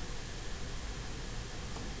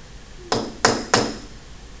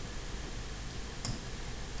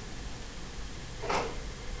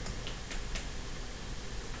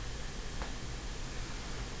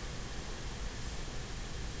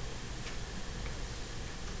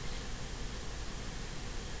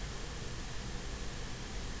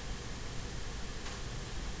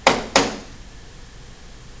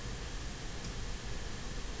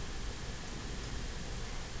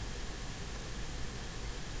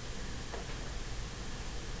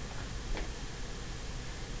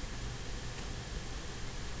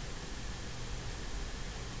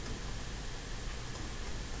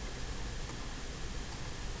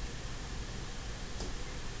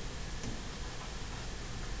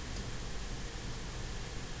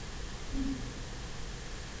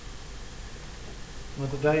 well,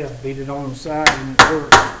 today I beat it on the side and it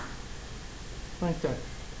worked. I think that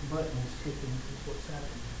button is sticking. Is what's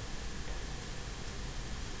happening.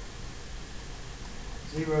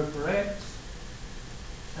 0 for x,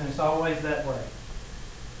 and it's always that way.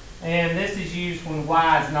 And this is used when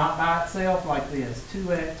y is not by itself, like this.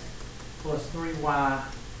 2x plus 3y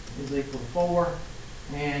is equal to 4.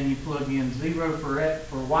 And you plug in 0 for x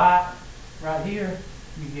for y right here.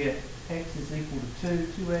 You get x is equal to 2,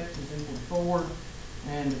 2x is equal to 4,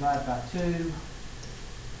 and divide by 2,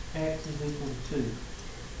 x is equal to 2.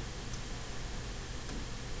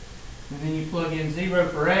 And then you plug in 0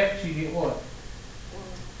 for x, you get what?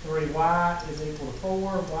 3y is equal to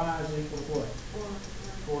 4, y is equal to what?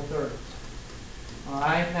 4/3.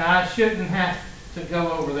 Alright, now I shouldn't have to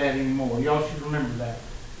go over that anymore. Y'all should remember that.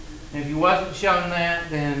 And if you wasn't shown that,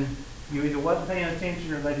 then you either wasn't paying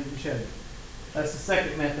attention or they didn't show you. That's the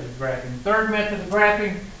second method of graphing. The third method of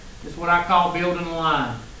graphing is what I call building a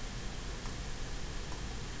line.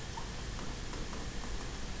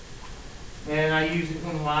 And I use it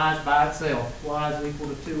when y is by itself. Y is equal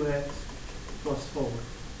to 2x plus 4.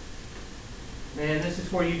 And this is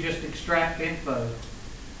where you just extract info.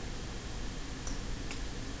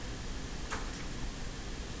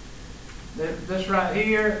 This right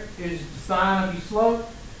here is the sine of your slope.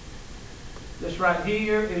 This right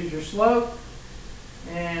here is your slope.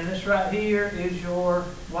 And this right here is your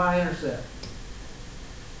y-intercept.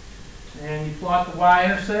 And you plot the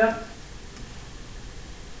y-intercept.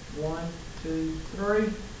 1, 2,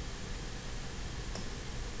 3.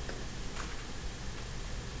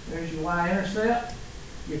 There's your y-intercept.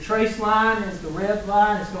 Your trace line is the red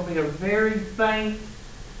line. It's going to be a very faint,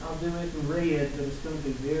 I'll do it in red, but it's going to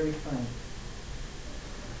be very faint.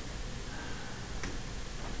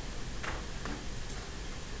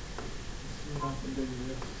 Let's see if I can do this.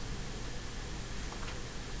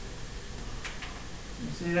 You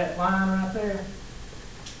see that line right there?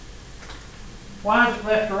 Why is it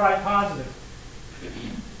left to right positive? Because you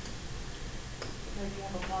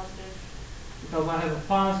have a positive. Because I have a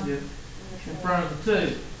positive in front of the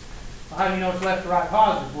 2. So how do you know it's left to right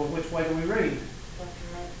positive? Well, which way do we read? Left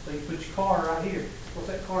and right. So you put your car right here. What's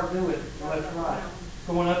that car doing? Left to right. It's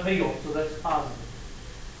going uphill, so that's positive.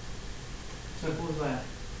 Simple as that.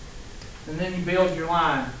 And then you build your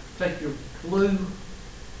line. Take your glue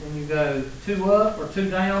and you go 2 up or 2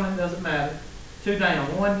 down, it doesn't matter. 2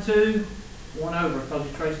 down, 1, 2, 1 over, because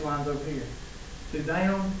your trace line's over here. 2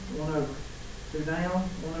 down, 1 over. 2 down,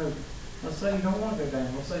 1 over. Let's say you don't want to go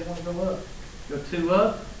down. Let's say you want to go up. Go 2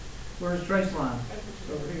 up. Where's the trace line?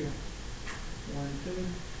 It's over here. 1,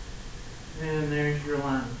 2. And there's your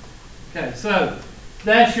line. Okay, so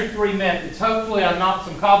that's your 3 methods. Hopefully I knocked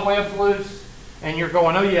some cobwebs loose and you're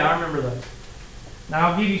going, oh yeah, I remember those. Now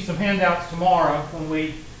I'll give you some handouts tomorrow when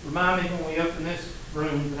we, remind me when we open this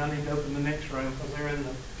room, that I need to open the next room because they're in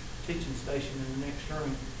the teaching station in the next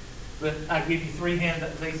room. But I give you 3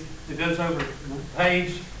 handouts. These that goes over the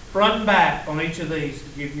page, front and back on each of these to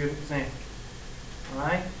give you an example. All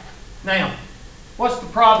right? Now, what's the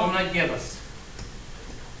problem they give us?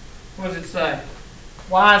 What does it say?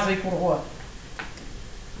 Y is equal to what?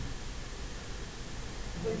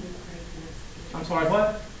 I'm sorry,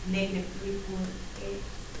 what? Negative 3.8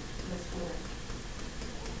 plus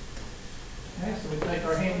 4. Okay, so we take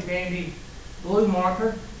our handy dandy blue marker,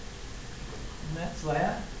 and that's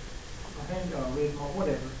that. Or red marker,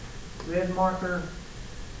 whatever. Red marker,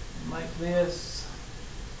 make this,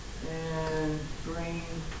 and green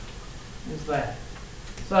is that.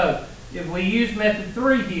 So, if we use method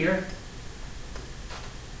 3 here,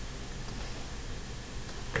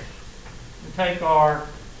 we take our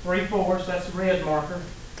 3/4, that's the red marker.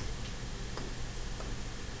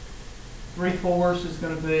 3/4 is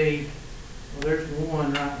going to be, well, there's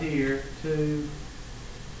 1 right here, 2,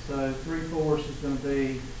 so 3/4 is going to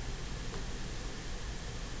be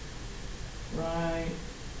right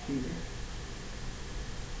here.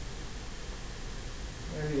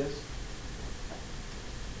 There it is.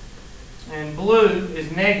 And blue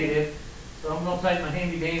is negative, so I'm going to take my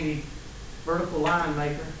handy dandy vertical line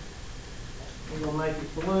maker. I'm going to make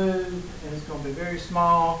it blue, and it's going to be very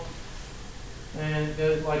small. And it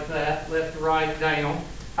goes like that, left to right, down.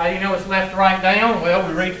 How do you know it's left to right, down? Well,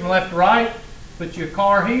 we read from left to right, put your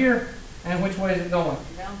car here, and which way is it going?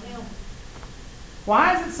 Downhill.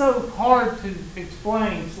 Why is it so hard to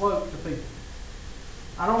explain slope to people?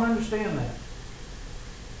 I don't understand that.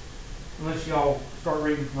 Unless y'all start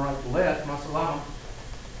reading from right to left, masalam.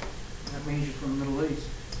 That means you're from the Middle East.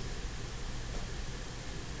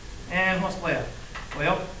 And what's left?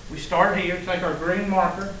 Well, we start here, take our green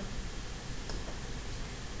marker,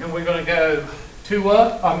 and we're going to go 2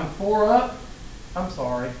 up, 4 up. I'm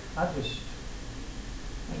sorry, I just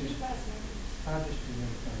do anything fast backwards.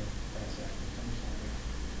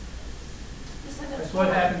 I'm sorry. That's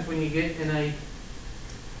what happens when you get in a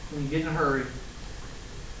hurry.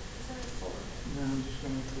 No, I'm just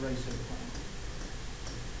going to erase everything.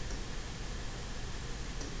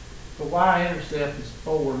 The y-intercept is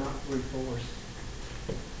 4, not 3/4.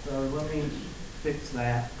 So let me fix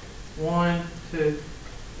that. 1, 2.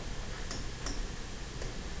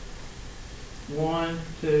 1,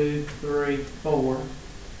 2, 3, 4.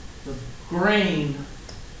 The green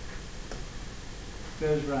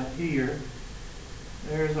goes right here.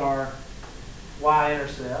 There's our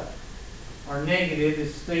y-intercept. Our negative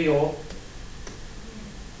is still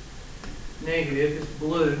negative, it's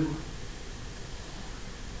blue.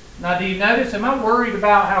 Now, do you notice, am I worried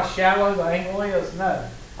about how shallow the angle is? No.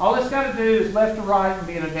 All it's got to do is left to right and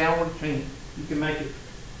be in a downward trend. You can make it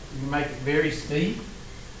very steep.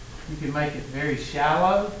 You can make it very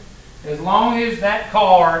shallow. As long as that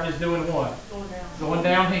car is doing what? Going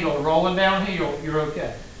downhill, rolling downhill, you're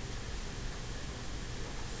okay.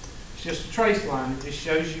 It's just a trace line. It just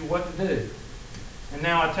shows you what to do. And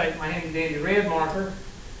now I take my handy dandy red marker.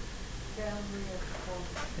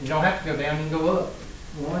 And you don't have to go down, you can go up.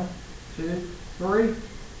 1, 2, 3.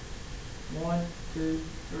 1, 2,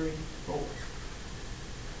 3, 4.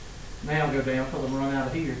 Now go down until I'm run out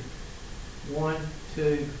of here. 1,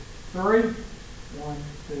 2, 3. 1,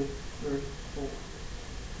 2, 3, 4.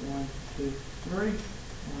 1, 2, 3. 1,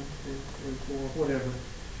 2, 3, 4. Whatever.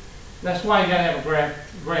 That's why you gotta have a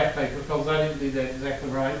graph paper, because I didn't do that exactly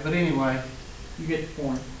right. But anyway, you get the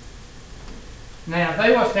point. Now, if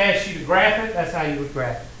they was to ask you to graph it, that's how you would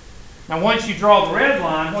graph it. Now, once you draw the red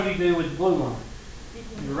line, what do you do with the blue line?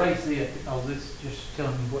 You erase it, because it's just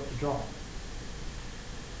telling you what to draw.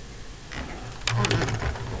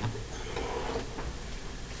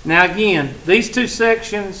 Now, again, these two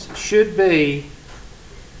sections should be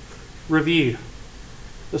review.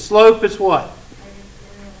 The slope is what?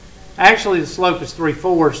 Actually, the slope is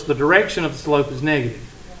 3/4. The direction of the slope is negative.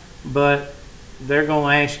 But they're going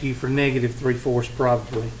to ask you for negative 3/4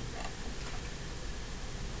 probably.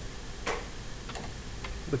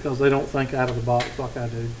 Because they don't think out of the box like I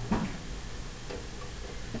do.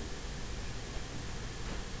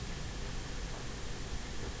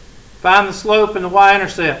 Find the slope and the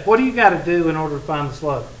y-intercept. What do you got to do in order to find the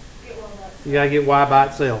slope? You got to get y by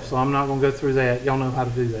itself. So I'm not going to go through that. Y'all know how to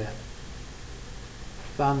do that.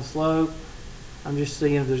 Find the slope. I'm just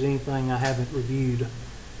seeing if there's anything I haven't reviewed,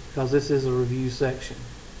 because this is a review section.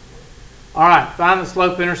 All right, find the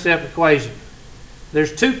slope-intercept equation.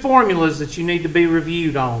 There's 2 formulas that you need to be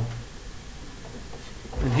reviewed on.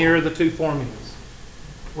 And here are the 2 formulas.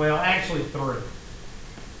 Well, actually 3.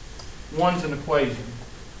 One's an equation.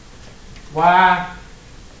 Y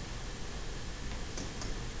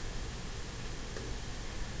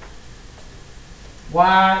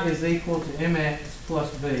is equal to mx plus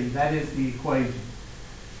b. That is the equation,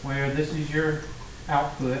 where this is your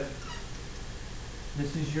output,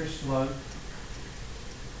 this is your slope,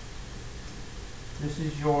 this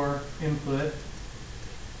is your input,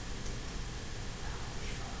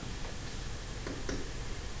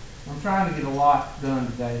 I'm trying to get a lot done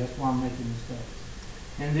today. That's why I'm making mistakes.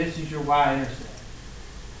 And this is your y-intercept.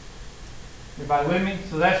 Everybody with me?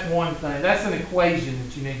 So that's one thing. That's an equation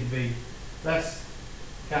that you need to be. That's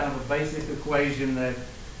kind of a basic equation that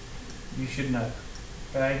you should know.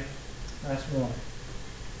 Okay? That's one.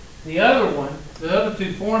 The other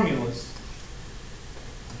two formulas,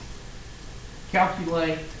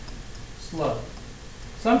 calculate slope.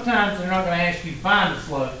 Sometimes they're not going to ask you to find the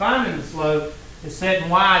slope. Finding the slope is setting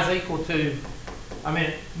y is equal to,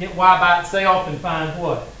 get y by itself and find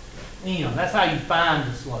what? M. That's how you find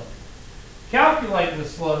the slope. Calculating the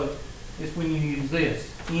slope is when you use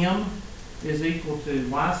this. M is equal to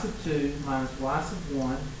y sub 2 minus y sub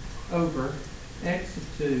 1 over x sub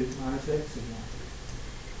 2 minus x sub 1.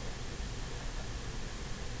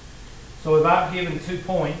 So if I've given 2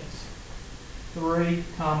 points, 3,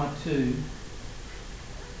 2,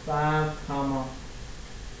 5,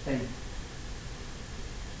 8.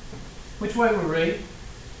 Which way we read?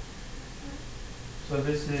 So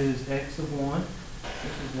this is x sub 1,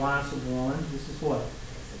 this is y sub 1, this is what?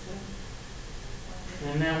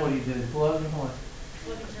 And now what do you do? Plug and what?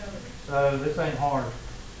 Plug each other. So this ain't hard.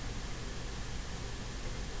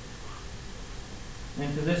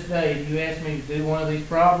 And to this day, if you ask me to do one of these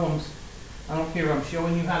problems, I don't care if I'm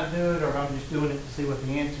showing you how to do it or if I'm just doing it to see what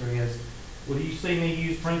the answer is. Will you see me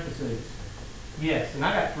use parentheses? Yes, and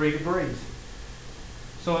I got 3 degrees.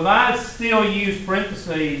 So if I still use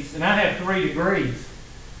parentheses and I have 3 degrees,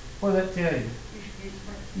 what does that tell you?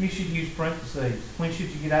 You should use parentheses. When should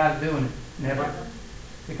you get out of doing it? Never.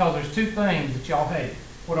 Because there's 2 things that y'all hate.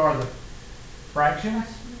 What are the fractions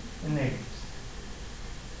and negatives?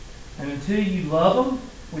 And until you love them,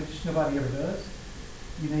 which nobody ever does,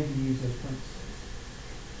 you need to use those parentheses.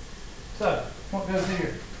 So, what goes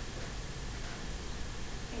here?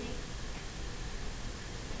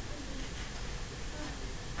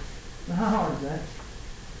 Now, how hard is that?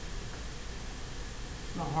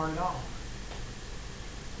 It's not hard at all.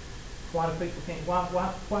 Why do people can't?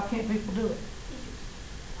 Why can't people do it?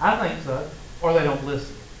 I think so, or they don't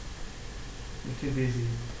listen. They're too busy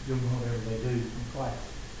doing whatever they do in class.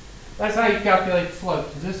 That's how you calculate the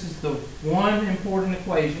slope. So this is the one important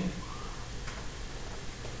equation.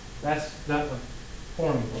 That's the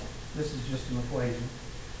formula. This is just an equation.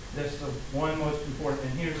 That's the one most important.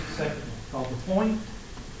 And here's the second one, called the point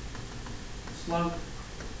slope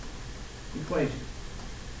equation.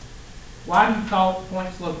 Why do you call it the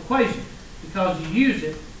point slope equation? Because you use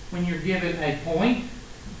it when you're given a point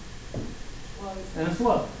and a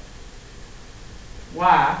slope.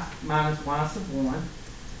 Y minus y sub 1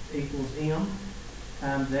 equals m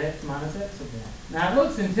times x minus x sub 1. Now it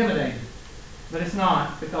looks intimidating, but it's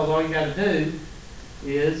not, because all you got to do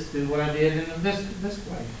is do what I did in this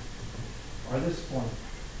equation, or this point.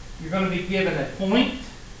 You're going to be given a point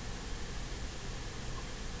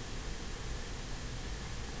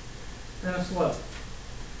and a slope.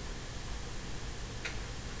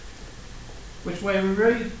 Which way we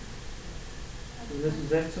read? So this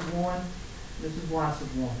is x sub 1, this is y sub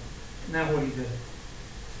 1. Now what do you do?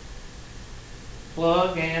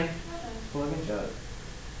 Plug and show.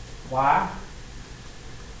 Y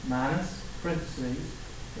minus parentheses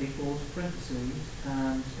equals parentheses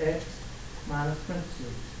times x minus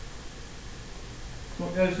parentheses. So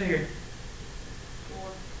what goes here?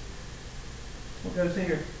 4. What goes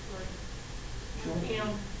here? 3. M.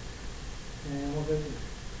 And what goes here?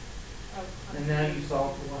 Oh, And now you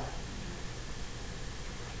solve for y.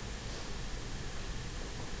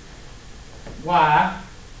 Y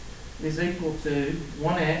is equal to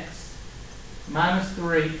 1x minus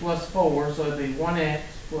 3 plus 4, so it'd be 1x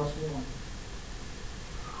plus 1.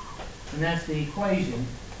 And that's the equation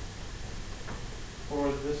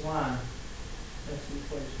for this line. That's the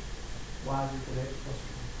equation. Y is equal to x plus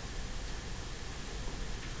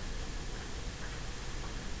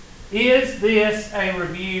 1. Is this a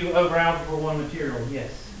review over Algebra 1 material?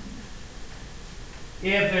 Yes.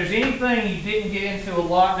 If there's anything you didn't get into a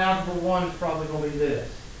lot in Algebra 1, it's probably going to be this.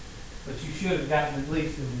 But you should have gotten at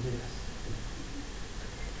least into this.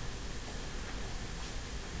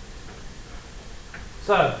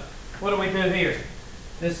 So, what do we do here?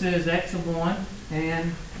 This is x sub 1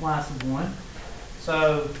 and y sub 1.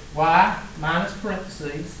 So, y minus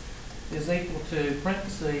parentheses is equal to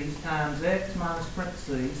parentheses times x minus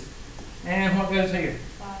parentheses. And what goes here?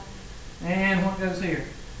 5. And what goes here?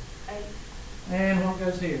 8. And what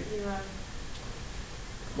goes here? 0.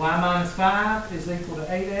 Y minus 5 is equal to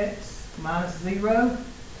 8x minus 0.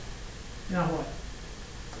 Now what?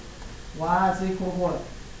 Y is equal to what?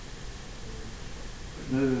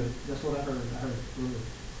 Good. That's what I heard. Good.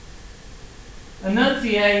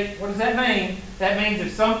 Enunciate, what does that mean? That means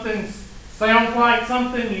if something sounds like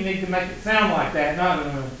something, you need to make it sound like that.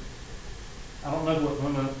 No. I don't know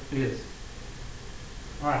what is.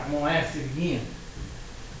 All right, I'm going to ask it again.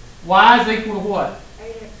 Y is equal to what?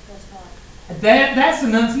 8x plus 5. That's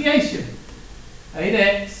enunciation.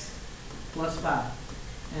 8x plus 5.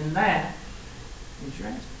 And that is your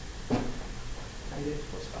answer. 8x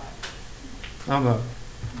plus 5.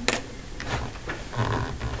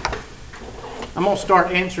 I'm going to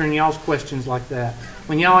start answering y'all's questions like that.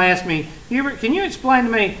 When y'all ask me, can you explain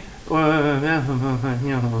to me?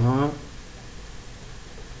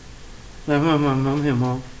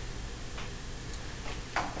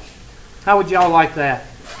 How would y'all like that?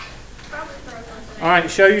 All right,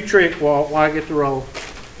 show your trick while I get to roll.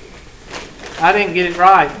 I didn't get it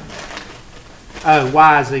right. Oh,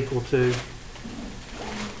 y is equal to.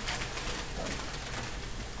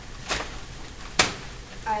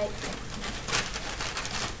 Alright.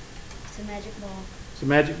 It's a magic ball. It's a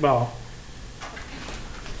magic ball.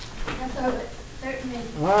 I throw it 30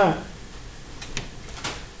 minutes. All right.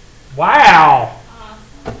 Wow.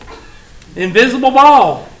 Awesome. Invisible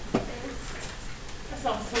ball. That's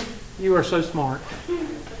awesome. You are so smart.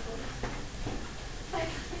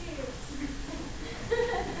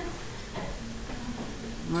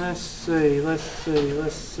 Let's see. I'm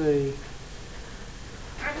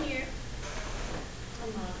here.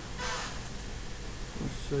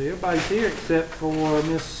 Let's see. Everybody's here except for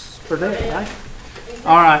Miss Burdette, right?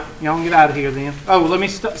 All right. Y'all can get out of here then. Oh, let me.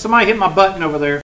 Somebody hit my button over there.